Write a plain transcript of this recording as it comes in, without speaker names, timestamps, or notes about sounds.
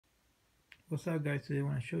What's up, guys? Today I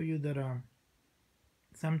want to show you that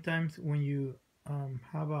sometimes when you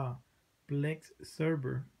have a Plex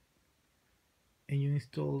server and you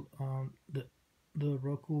install the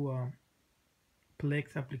Roku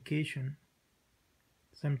Plex application,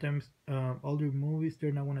 sometimes all your movies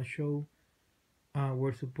they're not going to show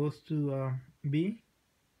where supposed to be.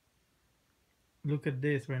 Look at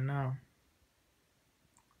this right now.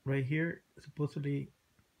 Right here, supposedly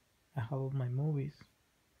I have all my movies,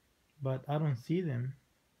 but I don't see them.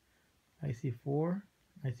 I see 4,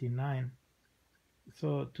 I see 9.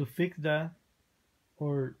 So to fix that,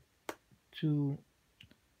 or to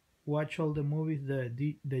watch all the movies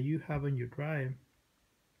that you have on your drive,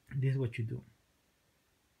 this is what you do.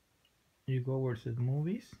 You go where it says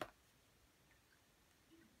movies,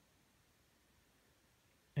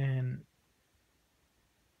 and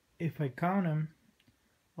if I count them,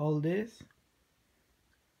 all this,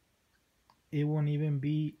 it won't even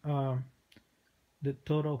be the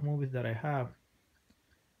total of movies that I have.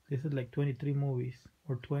 This is like 23 movies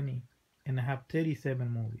or 20, and I have 37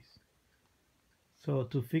 movies. So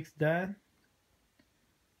to fix that,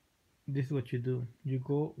 this is what you do. You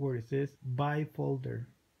go where it says by folder,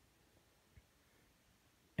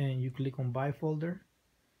 and you click on by folder,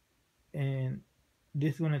 and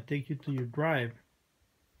this is going to take you to your drive.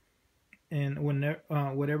 And whenever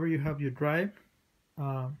whatever you have your drive,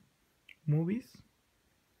 movies,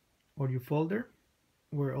 or your folder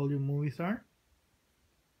where all your movies are,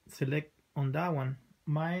 select on that one.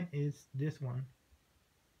 Mine is this one,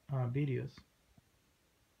 videos,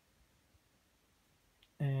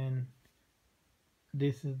 and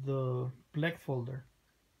this is the Plex folder,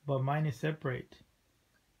 but mine is separate.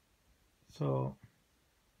 So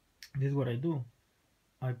this is what I do.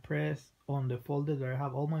 I press on the folder that I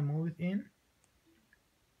have all my movies in,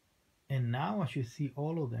 and now I should see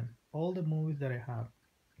all of them, all the movies that I have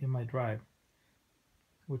in my drive,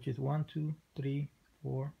 which is 1, 2, 3,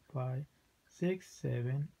 4, 5, 6,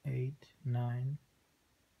 7, 8, 9,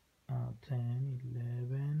 10,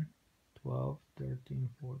 11, 12, 13,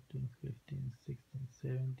 14, 15, 16,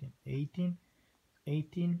 17, 18,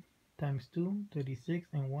 18 times 2, 36,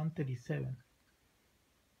 and 137.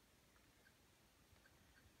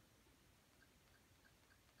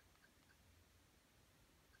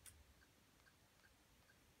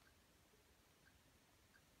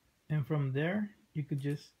 And from there, you could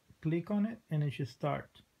just click on it and it should start.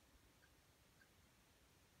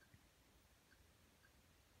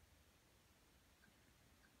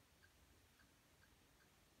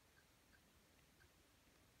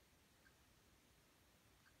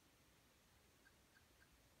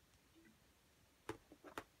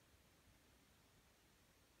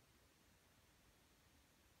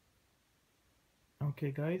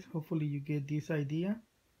 Okay guys, hopefully you get this idea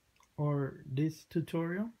or this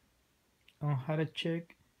tutorial on how to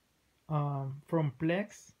check from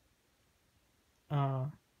Plex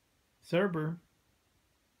server,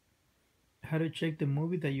 how to check the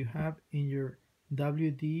movie that you have in your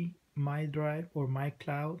WdMyDrive or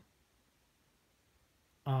MyCloud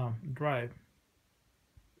drive.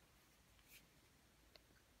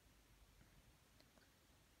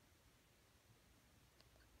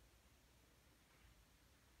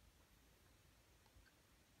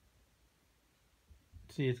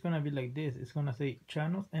 See, it's gonna be like this. It's gonna say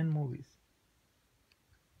channels and movies.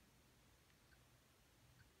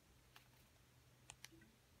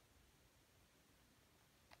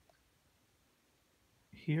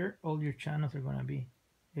 Here, all your channels are gonna be.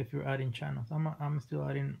 If you're adding channels, I'm still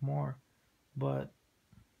adding more, but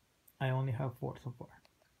I only have 4 so far.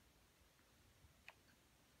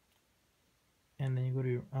 And then you go to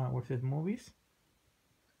your, where it says movies.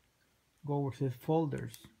 Go where it says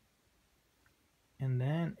folders, and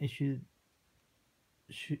then it should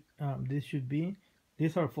this should be,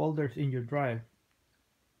 these are folders in your drive.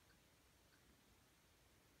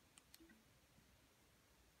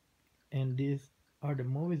 And these are the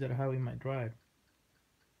movies that I have in my drive.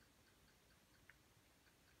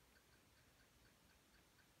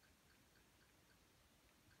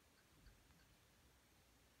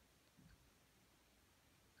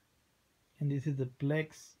 And this is the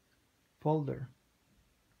Plex folder.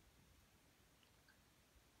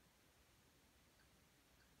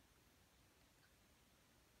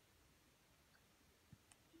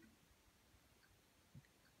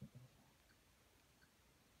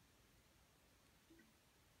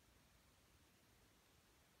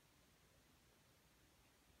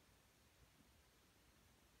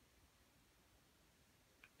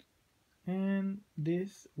 And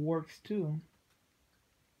this works too.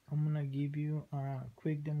 I'm gonna give you a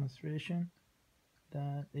quick demonstration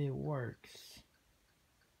that it works.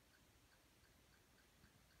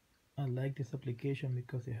 I like this application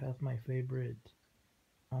because it has my favorite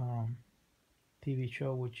um, TV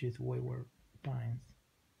show, which is Wayward Pines.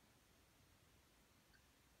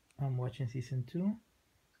 I'm watching season 2,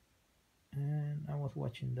 and I was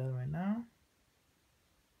watching that right now,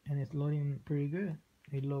 and it's loading pretty good.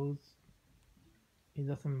 It loads, it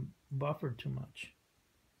doesn't buffer too much.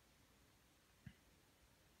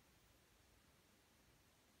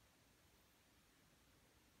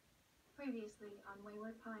 Previously on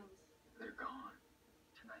Wayward Pines. They're gone.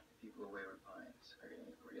 Tonight, the people of Wayward Pines are going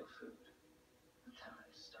to get real food. The town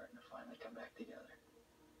is starting to finally come back together.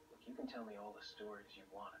 Look, you can tell me all the stories you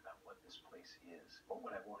want about what this place is, but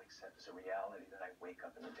what I won't accept is a reality that I wake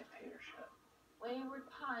up in a dictatorship. Wayward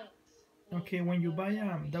Pines. Okay, when you buy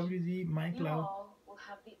WdMycloud,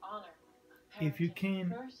 if you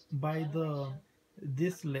can buy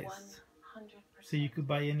this list, so you could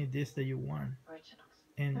buy any disk that you want,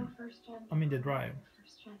 and I mean the drive,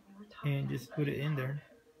 and just put it in there,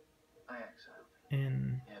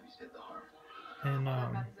 and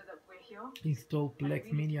install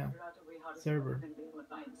Plex Media server.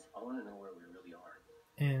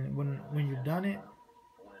 And when you're done it,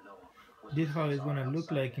 this is how it's gonna look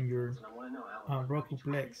like in your Roku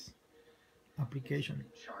Plex application.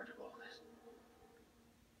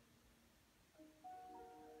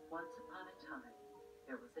 Once upon a time,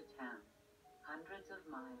 there was a town, hundreds of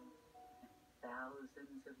miles and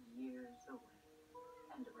thousands of years away.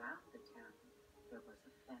 And around the town, there was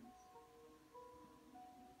a fence.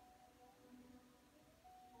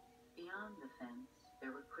 Beyond the fence,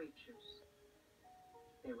 there were creatures.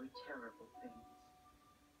 They were terrible things.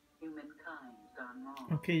 Humankind gone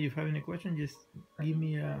wrong. Okay, if you have any question, just give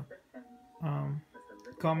me a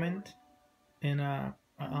comment, and I'll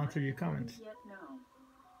answer your comments.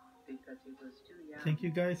 Thank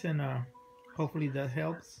you guys, and hopefully that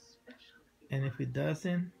helps. And if it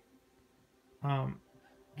doesn't,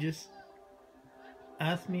 just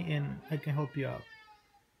ask me and I can help you out.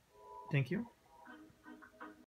 Thank you.